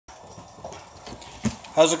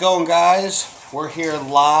How's it going, guys? We're here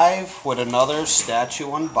live with another statue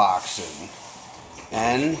unboxing,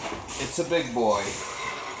 and it's a big boy.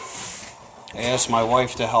 I asked my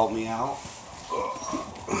wife to help me out.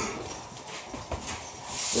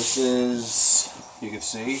 This is, you can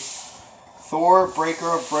see, Thor Breaker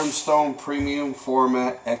of Brimstone Premium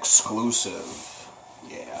Format Exclusive.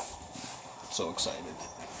 Yeah, so excited.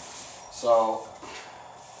 So,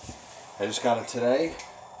 I just got it today.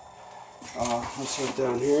 Let's set it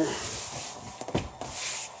down here.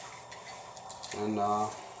 And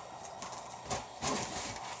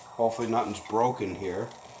hopefully nothing's broken here.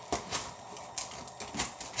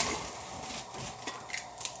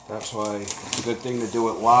 That's why it's a good thing to do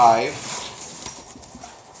it live.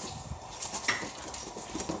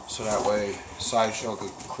 So that way Sideshow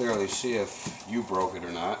could clearly see if you broke it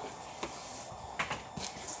or not.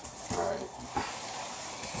 Alright.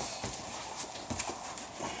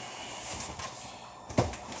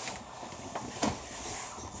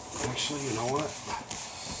 Actually, you know what?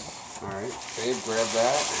 Alright, babe, grab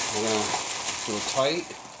that. We're going to do it tight.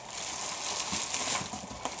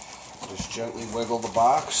 Just gently wiggle the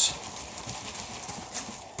box.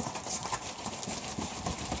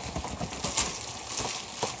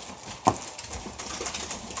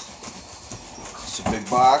 It's a big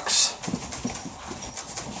box.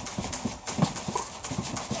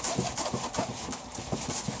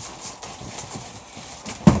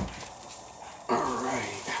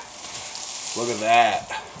 Look at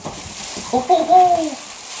that. Ho, ho, ho.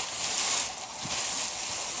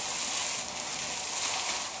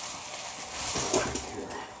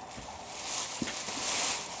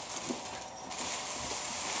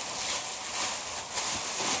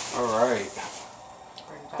 All right.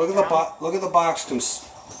 Look at the box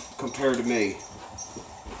compared to me.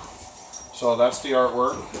 So that's the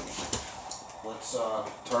artwork. Let's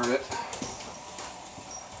turn it.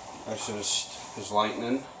 That's just his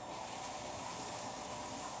lightning.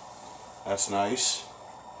 That's nice.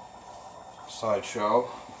 Sideshow.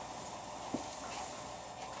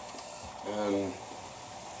 And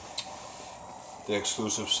the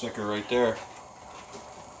exclusive sticker right there.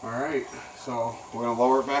 Alright, so we're going to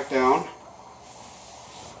lower it back down.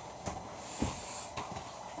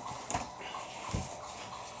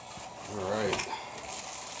 Alright.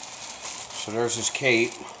 So there's his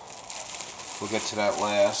cape. We'll get to that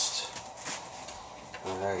last.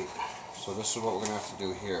 Alright, so this is what we're going to have to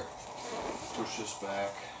do here. Push this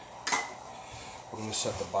back. We're going to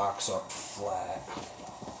set the box up flat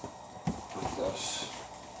like this.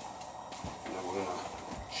 And then we're going to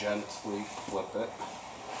gently flip it.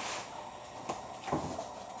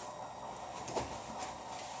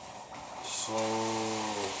 So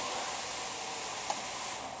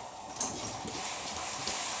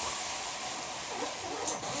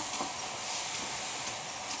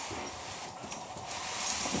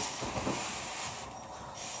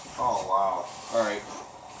oh wow. Alright,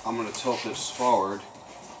 I'm going to tilt this forward.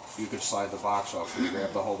 You can slide the box off. Can you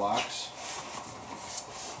grab the whole box?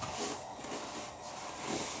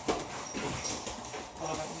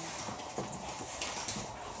 Alright,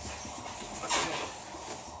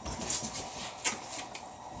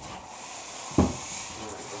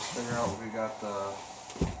 let's figure out what we got the...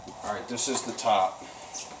 Alright, this is the top.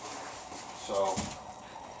 So,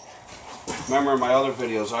 remember in my other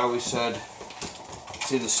videos I always said,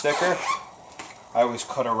 see the sticker? I always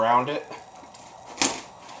cut around it.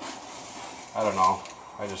 I don't know.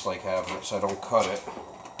 I just like having it so I don't cut it.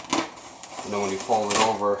 And then when you fold it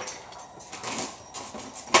over,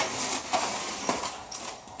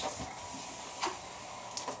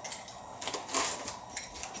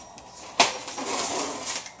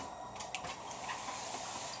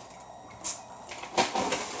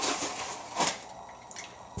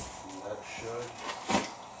 that should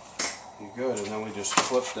be good. And then we just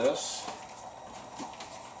flip this.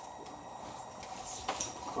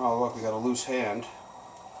 Oh look, we got a loose hand.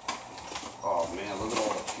 Oh man, look at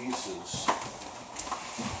all the pieces.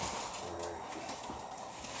 Alright.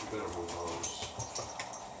 We better move those.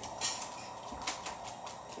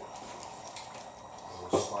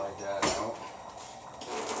 We'll slide that out.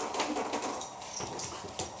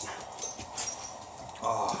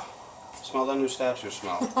 Oh, smell that new statue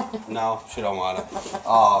smell. No, she don't want it.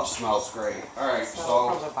 Oh, it smells great. Alright,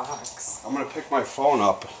 so from the box. I'm gonna pick my phone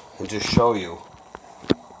up and just show you.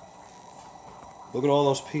 Look at all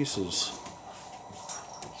those pieces.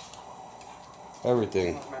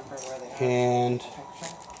 Everything. Hand.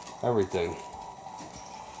 Everything.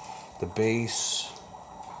 The base.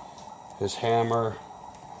 His hammer.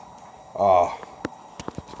 Oh,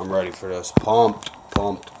 I'm ready for this. Pumped.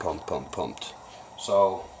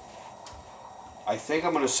 So, I think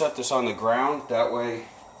I'm going to set this on the ground. That way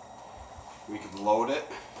we can load it.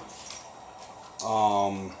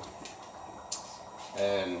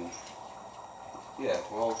 And yeah,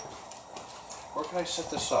 well, where can I set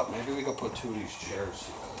this up? Maybe we can put two of these chairs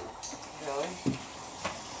together. Really?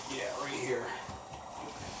 Yeah, right here.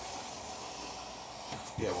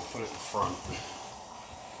 Yeah, we'll put it in front.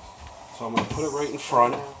 So I'm going to put it right in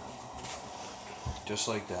front, just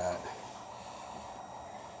like that.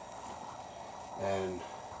 And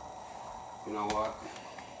you know what?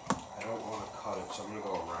 I don't want to cut it, so I'm going to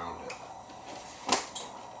go around it.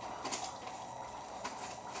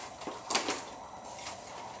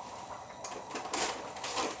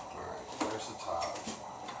 Alright, there's the top.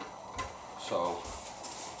 So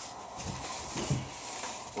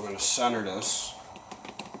we're going to center this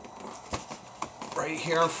right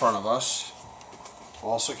here in front of us,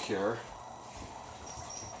 all secure.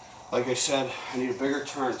 Like I said, I need a bigger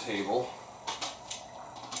turntable.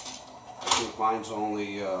 I think mine's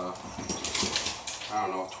only, I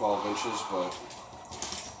don't know, 12 inches, but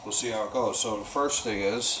we'll see how it goes. So the first thing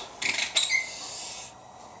is,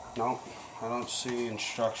 nope, I don't see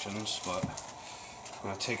instructions, but I'm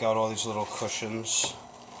going to take out all these little cushions.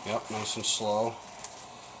 Yep, nice and slow.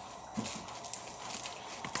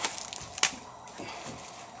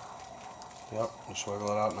 Yep, just wiggle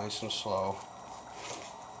it out nice and slow.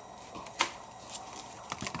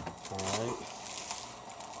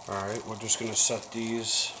 Alright, we're just going to set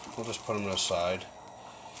these, we'll just put them aside.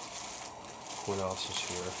 What else is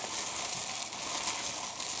here?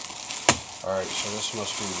 Alright, so this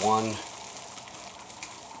must be one.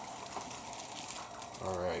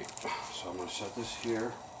 Alright, so I'm going to set this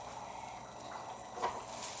here.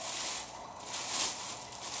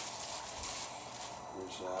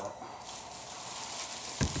 There's that.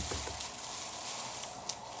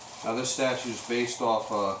 Now this statue is based off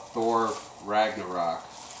Thor Ragnarok,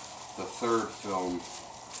 the third film.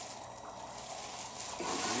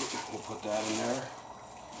 Alright, we'll put that in there.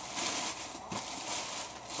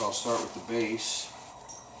 So I'll start with the base.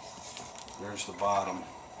 There's the bottom.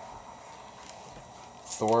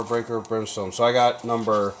 Thor Breaker of Brimstone. So I got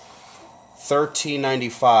number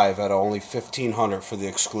 $13.95 at only $1,500 for the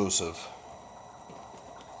exclusive.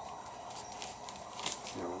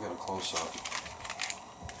 Yeah, we'll get a close up.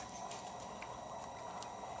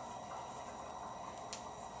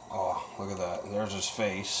 Oh, look at that. There's his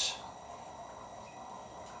face.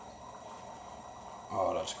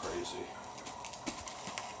 Oh, that's crazy.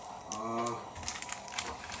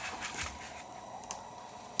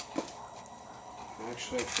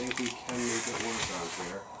 Actually, I think we can make it work out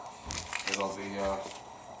here. It'll be, yeah,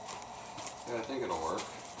 I think it'll work.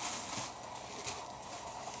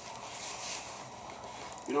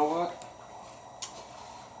 You know what?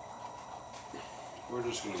 We're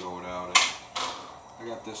just going to go without it. I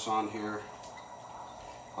got this on here.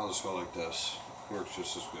 I'll just go like this. Works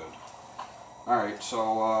just as good. Alright,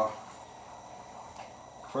 so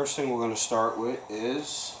first thing we're going to start with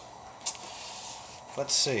is,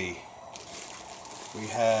 let's see, we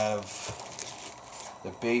have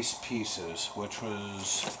the base pieces, which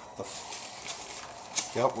was the,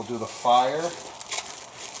 yep, we'll do the fire.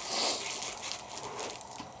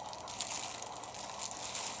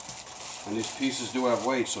 And these pieces do have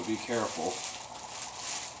weight, so be careful.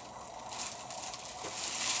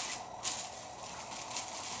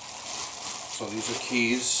 So these are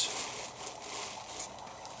keys.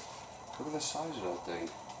 Look at the size of that thing.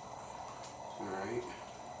 Alright.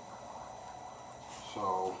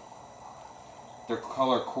 So they're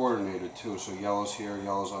color coordinated too. So yellow's here,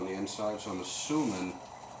 yellow's on the inside. So I'm assuming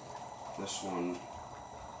this one.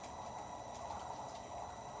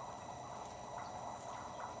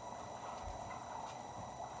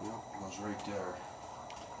 Yep, goes right there.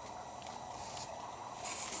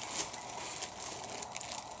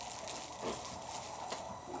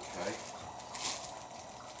 Okay.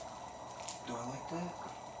 Do I like that?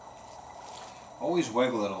 Always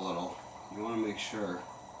wiggle it a little. You want to make sure.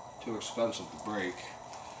 Too expensive to break.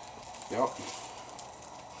 Yep.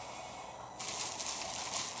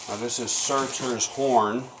 Now this is Surtur's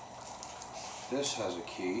horn. This has a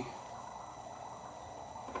key.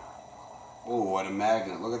 Oh, and a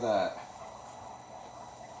magnet. Look at that.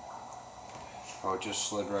 Oh, it just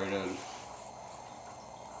slid right in.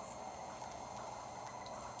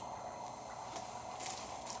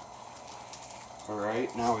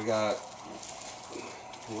 Alright, now we got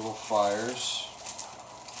little fires.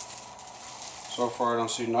 So far I don't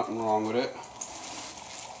see nothing wrong with it.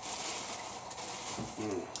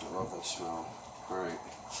 I love that smell. Alright.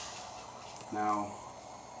 Now,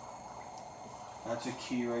 that's a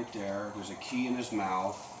key right there. There's a key in his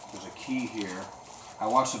mouth. There's a key here. I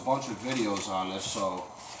watched a bunch of videos on this, so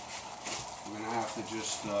I'm going to have to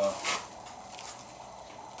just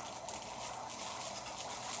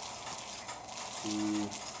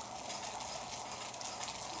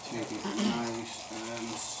take it nice and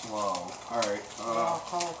slow. Alright.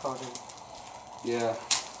 Color coded. Yeah.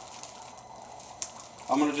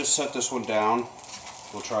 I'm going to just set this one down.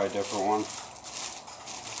 We'll try a different one.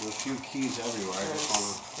 There's a few keys everywhere. I just want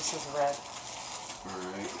to... This is red.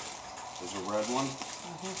 Alright. There's a red one.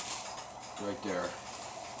 Mm-hmm. Right there.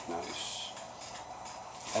 Nice.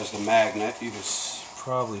 As the magnet, you can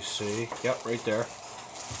probably see. Yep, right there.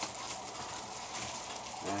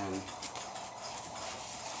 And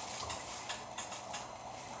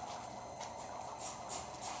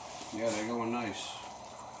yeah, they're going nice.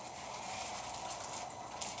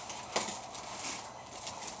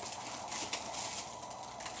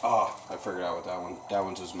 Oh, I figured out what that one. That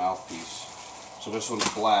one's his mouthpiece. So this one's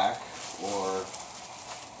black, or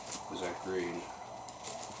is that green?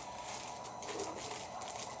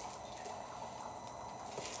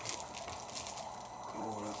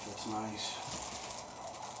 Oh, that fits nice.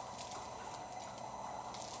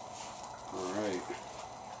 Alright.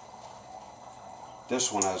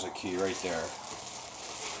 This one has a key right there.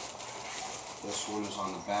 This one is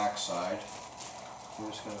on the back side. I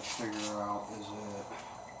just gotta figure out, is it...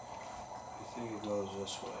 I think it goes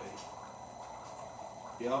this way.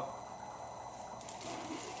 Yep.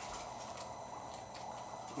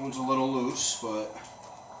 One's a little loose, but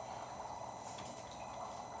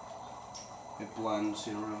it blends,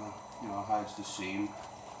 you know, hides the seam.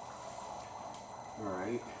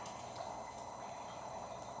 Alright.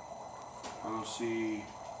 I don't see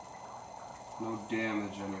no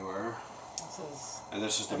damage anywhere. And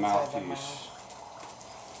this is the mouthpiece.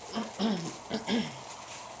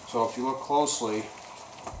 So if you look closely,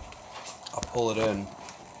 I'll pull it in.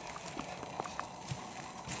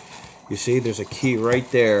 You see there's a key right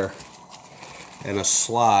there and a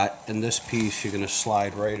slot, and this piece you're going to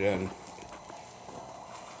slide right in.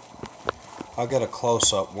 I'll get a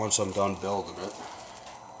close-up once I'm done building it.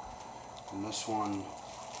 And this one,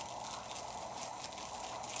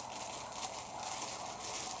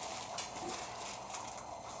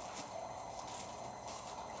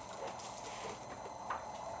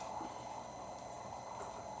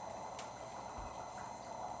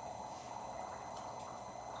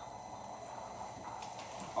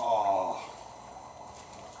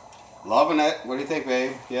 loving it. What do you think,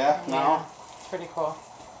 babe? Yeah? No? Yeah, it's pretty cool.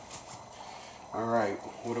 Alright,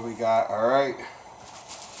 what do we got? Alright.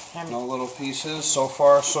 No little pieces. So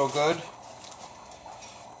far, so good.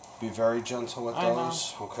 Be very gentle with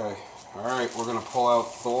those. Okay. Alright, we're going to pull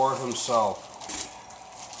out Thor himself.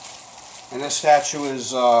 And this statue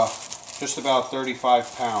is just about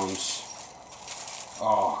 35 pounds.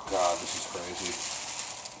 Oh, God, this is crazy.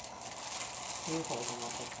 You hold him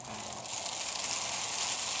up with the camera.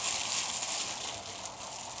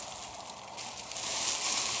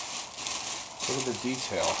 Look at the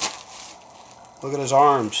detail. Look at his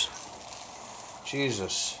arms.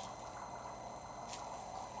 Jesus.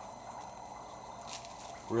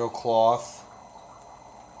 Real cloth.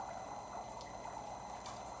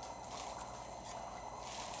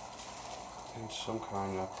 And some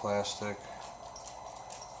kind of plastic.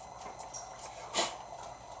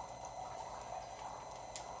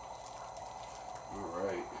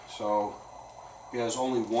 Alright, so he has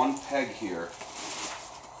only one peg here.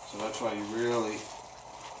 So that's why you really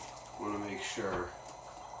want to make sure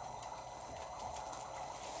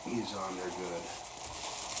he's on there good.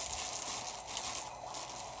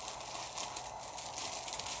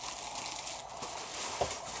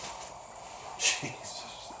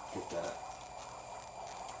 Jesus, look at that.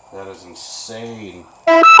 That is insane.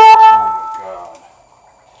 Oh my God.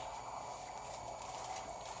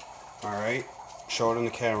 Alright, show it in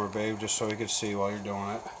the camera, babe, just so you can see while you're doing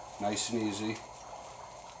it. Nice and easy.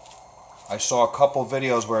 I saw a couple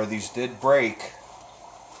videos where these did break,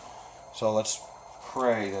 so let's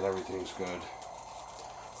pray that everything's good.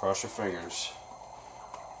 Cross your fingers.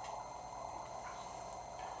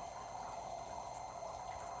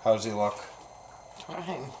 How does he look?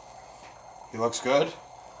 Fine. He looks good?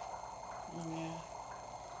 Yeah.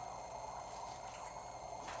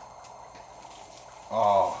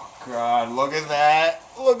 Oh, God, look at that.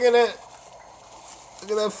 Look at it.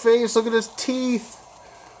 Look at that face. Look at his teeth.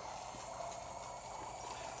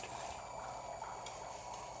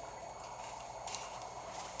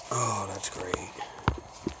 Oh, that's great.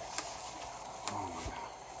 Oh my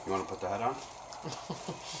God. You want to put the head on?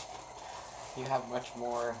 You have much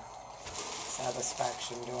more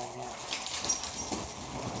satisfaction doing it.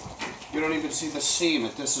 You don't even see the seam,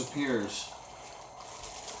 it disappears.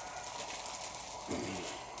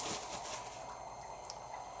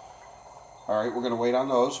 Alright, we're going to wait on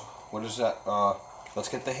those. What is that? Let's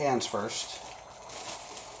get the hands first.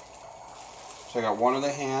 So I got one of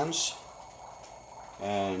the hands,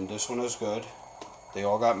 and this one is good. They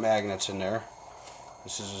all got magnets in there.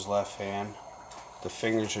 This is his left hand. The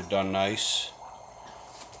fingers are done nice.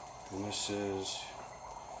 And this is...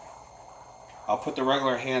 I'll put the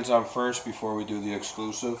regular hands on first before we do the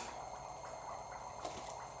exclusive.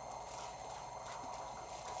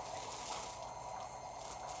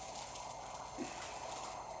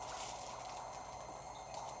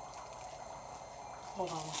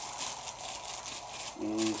 Hold on.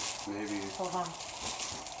 Maybe. Hold on.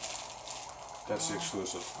 That's the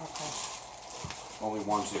exclusive. Okay. Only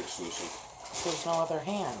one's the exclusive. There's no other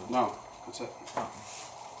hand. No, that's it. Oh.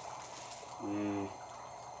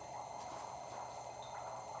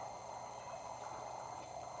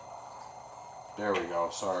 There we go,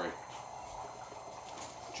 sorry.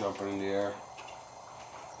 Jumping in the air.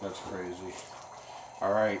 That's crazy.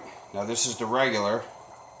 Alright, now this is the regular.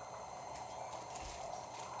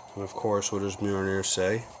 And of course, what does Mjolnir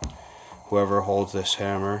say? Whoever holds this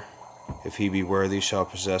hammer, if he be worthy, shall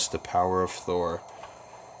possess the power of Thor.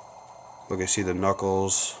 Look, I see the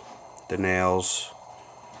knuckles, the nails,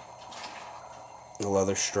 the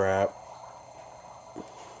leather strap,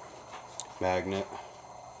 magnet.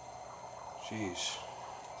 Jeez.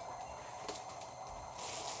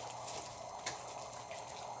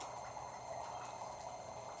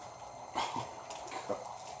 Oh my God.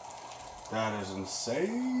 That is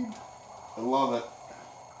insane. I love it.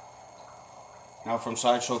 Now from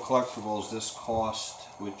Sideshow Collectibles, this cost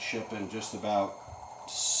with shipping just about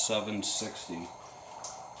 $7.60.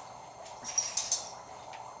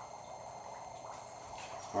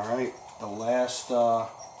 Alright, the last,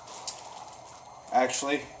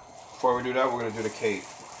 actually, before we do that, we're going to do the cape.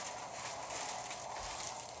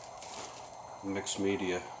 Mixed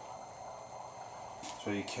media. So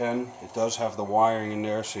you can, it does have the wiring in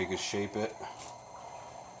there so you can shape it.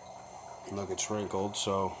 Look, it's wrinkled,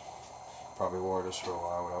 so probably wore this for a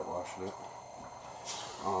while without washing it.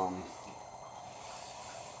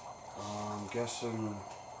 I'm guessing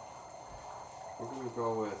we're going to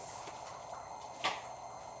go with,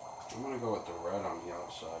 I'm going to go with the red on the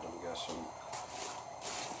outside, I'm guessing.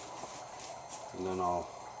 And then I'll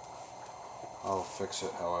fix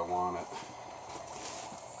it how I want it,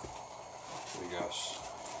 I guess.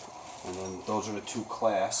 And then those are the two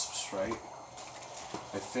clasps, right?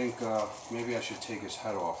 I think maybe I should take his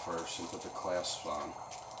head off first and put the clasps on.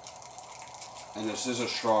 And this is a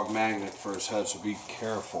strong magnet for his head, so be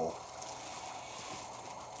careful.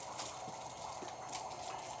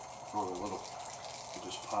 Oh, the little, they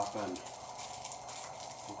just pop in.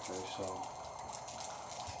 Okay, so,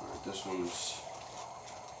 alright, this one's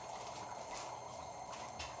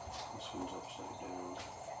upside down.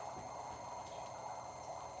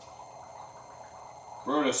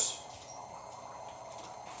 Brutus!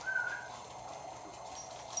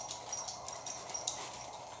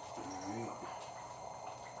 Alright.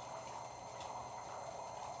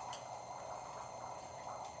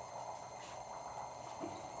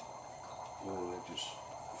 Oh, that just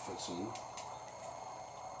fits in.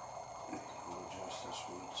 I'll adjust this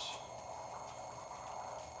once.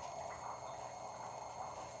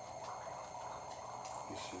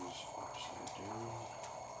 This is upside down.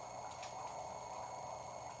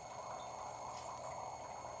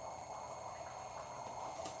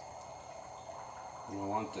 You know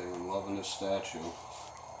one thing, I'm loving this statue.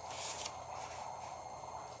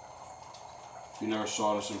 If you never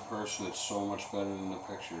saw this in person, it's so much better than the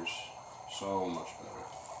pictures. So much better.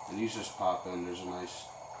 And these just pop in, there's a nice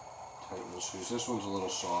tight little squeeze. This one's a little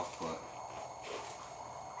soft, but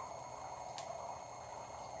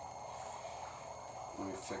let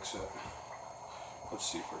me fix it. Let's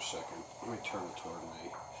see for a second. Let me turn it toward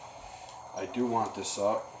me. I do want this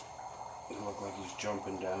up. It looks like he's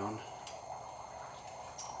jumping down.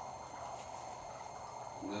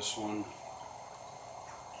 And this one.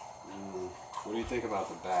 What do you think about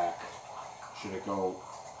the back? Should it go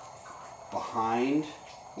behind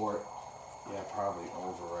or, yeah, probably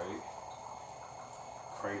over, right?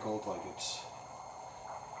 Crinkled like it's,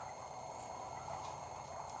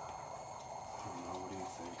 I don't know, what do you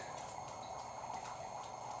think?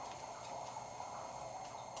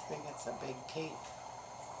 I think it's a big cape.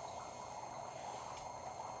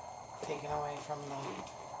 Taken away from the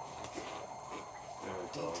There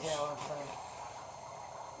it detail goes. of the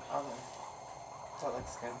other. So it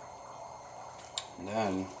looks good. And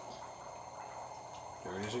then,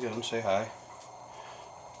 there he is again, say hi.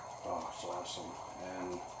 Oh, it's awesome.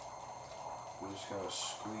 And we just gotta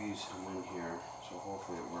squeeze him in here, so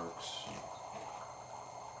hopefully it works.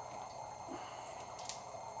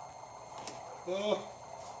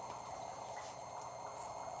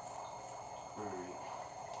 Alright.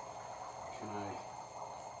 Can I...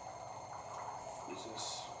 Is this...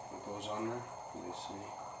 It goes under? Let me see.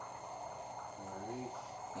 Alright.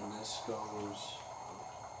 And this goes...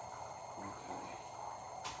 Okay.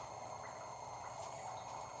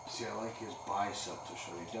 See, I like his bicep to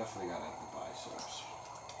show you. Definitely gotta have the biceps.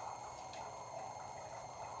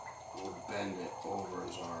 We'll bend it over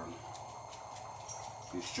his arm.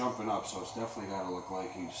 He's jumping up, so it's definitely gotta look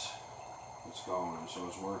like it's going, so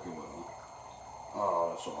it's working with him.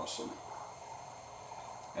 Oh, that's awesome.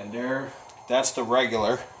 And there, that's the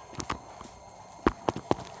regular.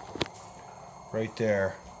 Right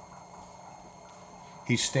there.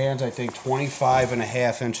 He stands, I think,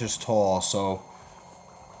 25.5 inches tall, so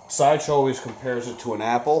Sideshow always compares it to an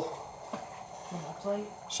apple.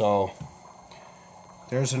 So,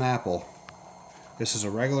 there's an apple. This is a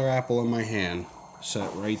regular apple in my hand,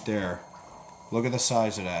 set right there. Look at the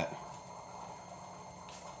size of that.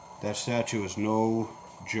 That statue is no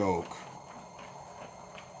joke.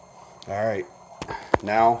 Alright,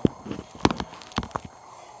 now,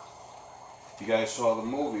 you guys saw the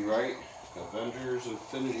movie, right? Avengers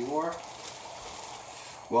Infinity War.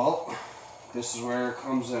 Well, this is where it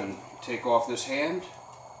comes in. Take off this hand,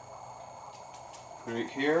 right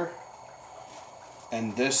here,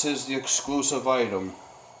 and this is the exclusive item,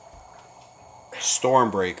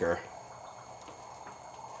 Stormbreaker.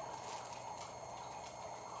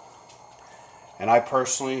 And I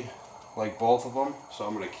personally like both of them, so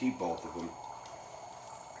I'm going to keep both of them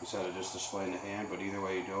instead of just displaying the hand, but either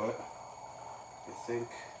way you do it, I think,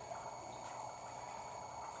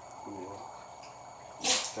 let me look.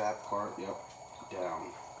 That part, yep,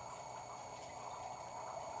 down.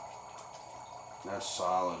 That's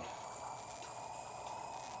solid.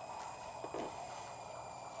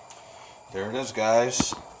 There it is,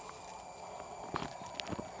 guys.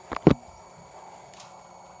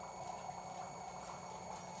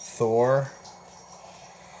 Thor,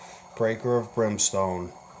 Breaker of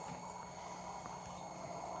Brimstone.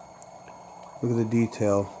 Look at the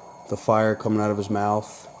detail. The fire coming out of his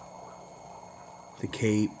mouth. The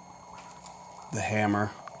cape, the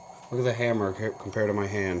hammer. Look at the hammer compared to my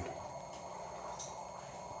hand.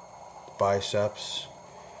 The biceps.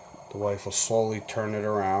 The wife will slowly turn it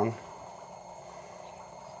around.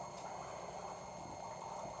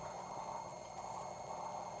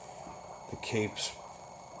 The cape's,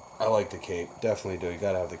 I like the cape, definitely do. You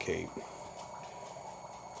gotta have the cape.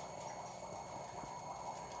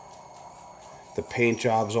 The paint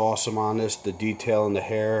job's awesome on this. The detail in the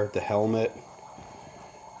hair, the helmet.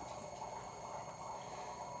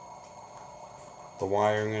 The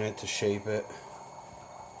wiring in it to shape it.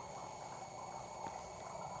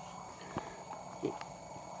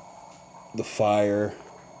 The fire.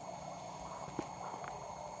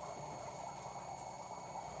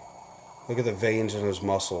 Look at the veins in his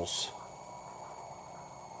muscles.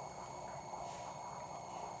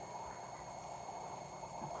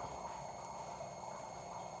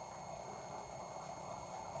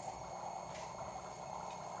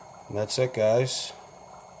 And that's it, guys.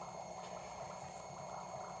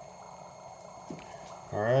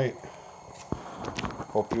 Alright,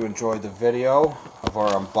 hope you enjoyed the video of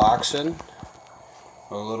our unboxing,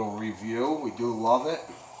 our little review. We do love it.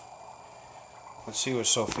 Let's see what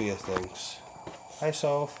Sophia thinks. Hi,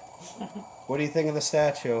 Soph. What do you think of the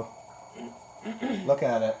statue? Look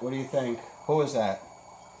at it. What do you think? Who is that?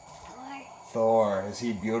 Thor. Thor. Is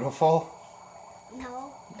he beautiful?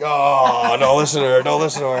 No. Oh, don't listen to her. Don't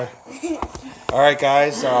listen to her. Alright,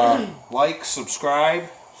 guys. Like, subscribe,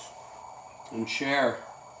 and share.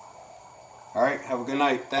 Alright, have a good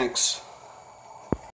night. Thanks.